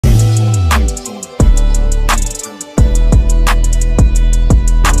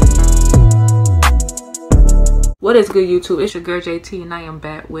What is good, YouTube? It's your girl JT, and I am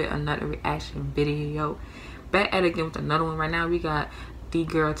back with another reaction video. Back at it again with another one. Right now we got the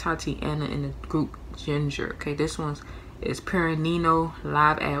girl Tatiana in the group Ginger. Okay, this one is Perennial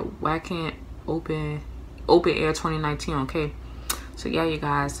live at Wacken Open Air 2019. Okay, so yeah, you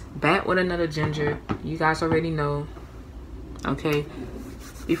guys, back with another Ginger. You guys already know. Okay,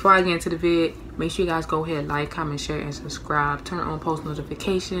 before I get into the vid, make sure you guys go ahead, like, comment, share, and subscribe. Turn on post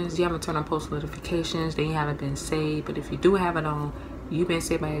notifications. If you haven't turned on post notifications, then you haven't been saved. But if you do have it on, you've been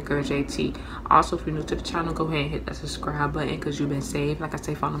saved by your girl JT. Also, if you're new to the channel, go ahead and hit that subscribe button because you've been saved. Like I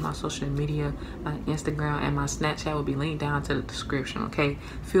say, follow my social media. My Instagram and my Snapchat will be linked down to the description. Okay,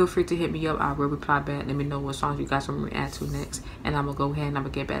 feel free to hit me up. I will reply back. Let me know what songs you guys want me to react to next, and I'm gonna go ahead and I'm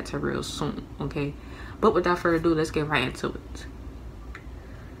gonna get back to it real soon. Okay, but without further ado, let's get right into it.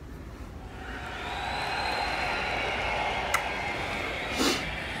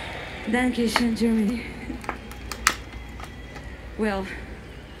 Dankeschön, Germany. Well,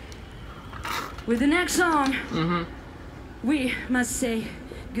 with the next song, we must say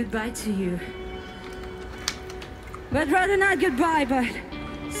goodbye to you. But rather not goodbye, but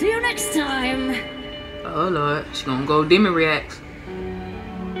see you next time. Oh Lord, she gonna go demon reacts.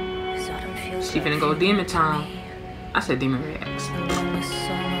 She finna go demon time. I said demon reacts.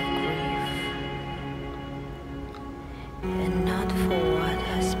 And not for what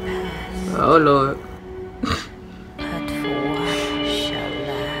has passed, Oh Lord. but for what shall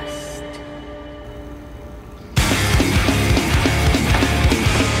last.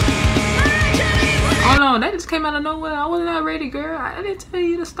 Hold on, that just came out of nowhere. I was not ready, girl. I didn't tell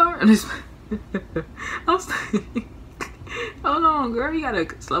you to start this. I was like, hold on, girl. You gotta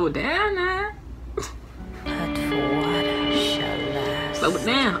slow it down now. But for what shall last. Slow it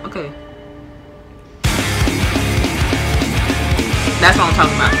down. Okay. That's what I'm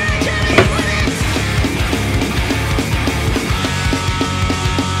talking about.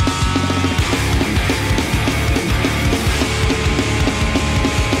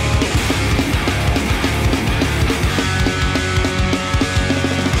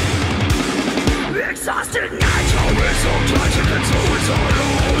 Exhausted natural result, tragic and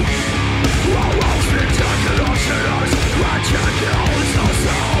suicidal. While walls spectacular sinners, tragic kills no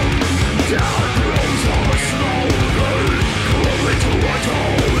soul. Death blows our slowly, crawling to our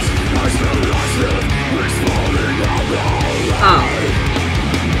toes, as the last lift is falling out the light.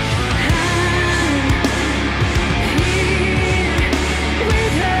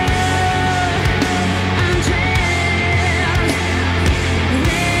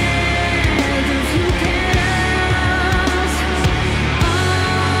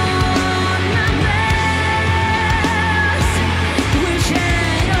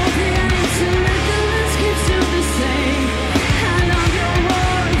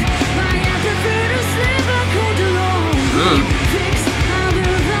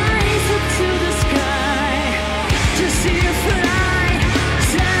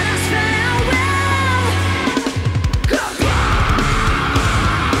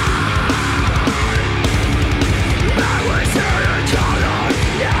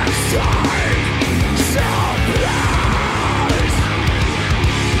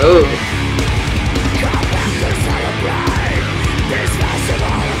 Oh. Come back to celebrate this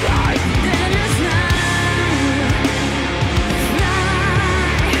festival of life. Then it's night.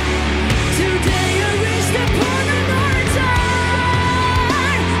 Fly. Today you reached the point of no return.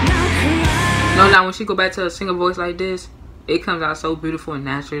 Now cry. No, now when she go back to a singer voice like this, it comes out so beautiful and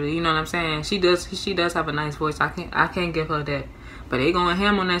naturally. You know what I'm saying? She does have a nice voice. I can't give her that. But they going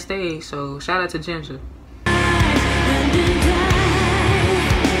ham on that stage. So shout out to Ginger.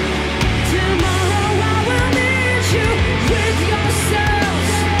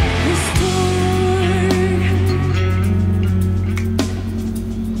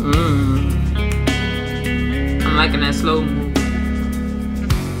 I'm liking that slow move.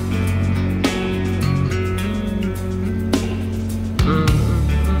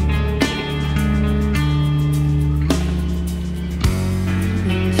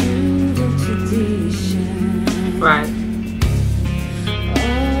 Right.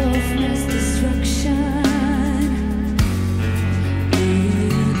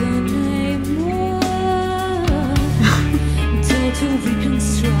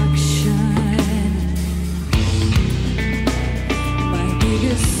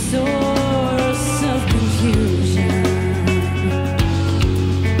 Source of confusion.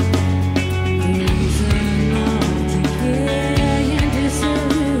 Reason of decay and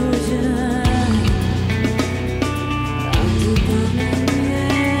disillusion. Under the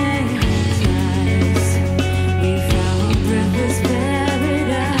magnetized, we found breathless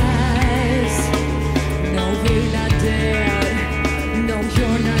paradise. No, we're not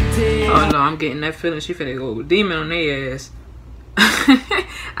getting that feeling. She finna go demon on their ass.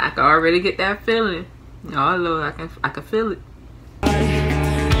 I can already get that feeling. Oh Lord, I can feel it.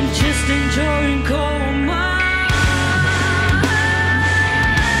 Just enjoying cold wine.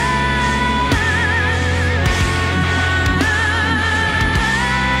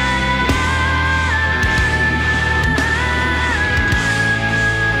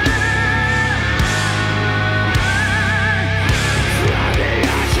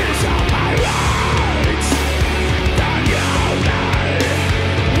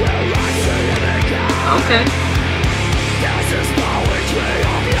 Okay.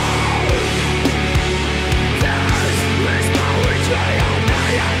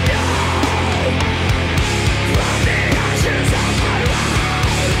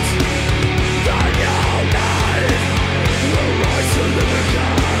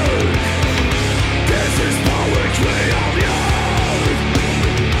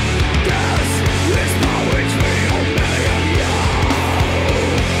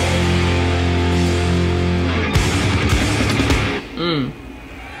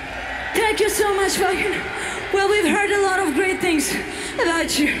 Thank you so much, fucking. Well, we've heard a lot of great things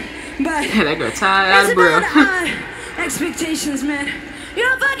about you, but That girl tired out it's of breath. about expectations, man.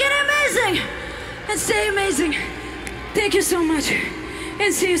 You're fucking amazing, and stay amazing. Thank you so much,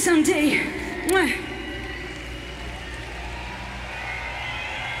 and see you someday. Mwah.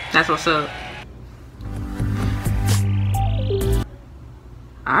 That's what's up.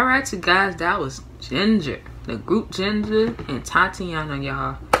 Alright, you guys, that was Ginger. The group Ginger and Tatiana,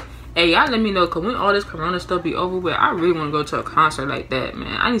 y'all. Hey, y'all let me know, because when all this corona stuff be over with, I really want to go to a concert like that,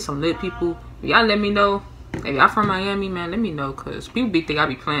 man. I need some lit people. Y'all let me know. If y'all from Miami, man, let me know, because people be think I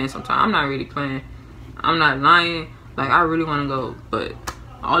be playing sometimes. I'm not really playing. I'm not lying. Like, I really want to go, but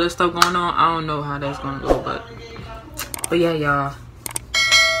all this stuff going on, I don't know how that's going to go, but yeah, y'all.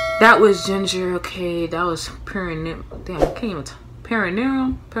 That was Ginger, okay. That was Perennial. Damn, I can't even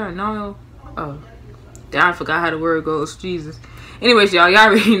Perennial. Oh, damn, I forgot how the word goes. Jesus. Anyways, y'all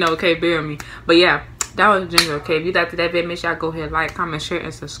already know, okay, bear me. But yeah, that was Ginger, okay. If you liked that video, make sure y'all go ahead, like, comment, share,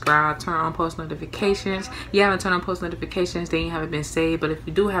 and subscribe. Turn on post notifications. If you haven't turned on post notifications, then you haven't been saved. But if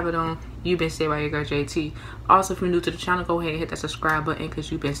you do have it on, you've been saved by your girl JT. Also, if you're new to the channel, go ahead and hit that subscribe button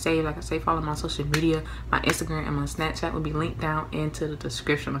because you've been saved. Like I say, follow my social media. My Instagram and my Snapchat will be linked down into the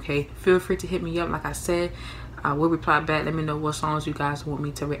description, okay. Feel free to hit me up. Like I said, I will reply back. Let me know what songs you guys want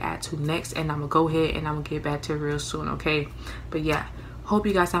me to react to next, and I'm gonna go ahead and I'm gonna get back to it real soon, okay. But yeah, hope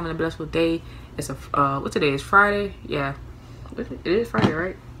you guys having a blissful day. It's a what today is? Friday. Yeah, it is Friday,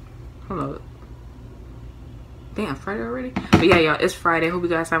 right? Hold on. Damn, Friday already. But yeah, y'all, it's Friday. Hope you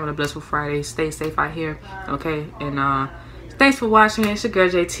guys having a blissful Friday. Stay safe out here, okay. And thanks for watching. It's your girl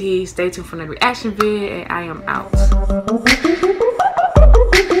JT. Stay tuned for the reaction vid, and I am out.